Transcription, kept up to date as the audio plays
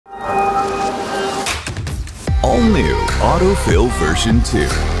All new AutoFill version 2,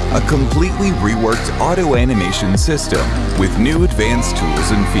 a completely reworked auto animation system with new advanced tools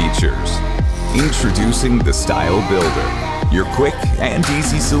and features. Introducing the Style Builder, your quick and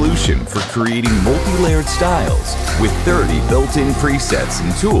easy solution for creating multi-layered styles with 30 built-in presets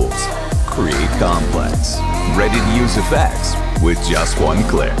and tools. Create complex, ready-to-use effects with just one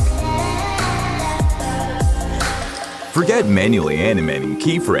click. Forget manually animating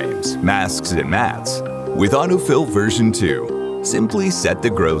keyframes, masks, and mats. With AutoFill version 2, simply set the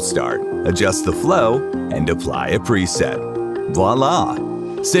growth start, adjust the flow, and apply a preset.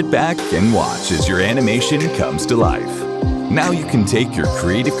 Voila! Sit back and watch as your animation comes to life. Now you can take your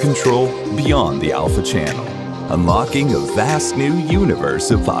creative control beyond the alpha channel, unlocking a vast new universe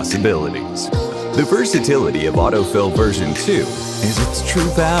of possibilities. The versatility of AutoFill version 2 is its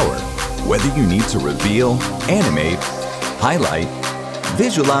true power. Whether you need to reveal, animate, highlight,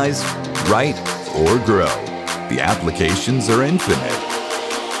 visualize, write, or grow, the applications are infinite.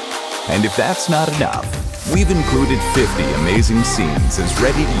 And if that's not enough, we've included 50 amazing scenes as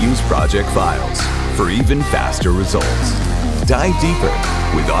ready-to-use project files for even faster results. Dive deeper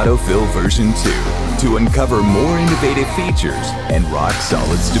with AutoFill version 2 to uncover more innovative features and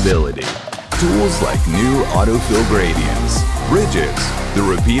rock-solid stability. Tools like new AutoFill gradients, bridges, the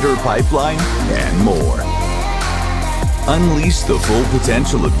repeater pipeline, and more. Unleash the full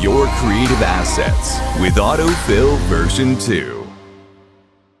potential of your creative assets with AutoFill version 2.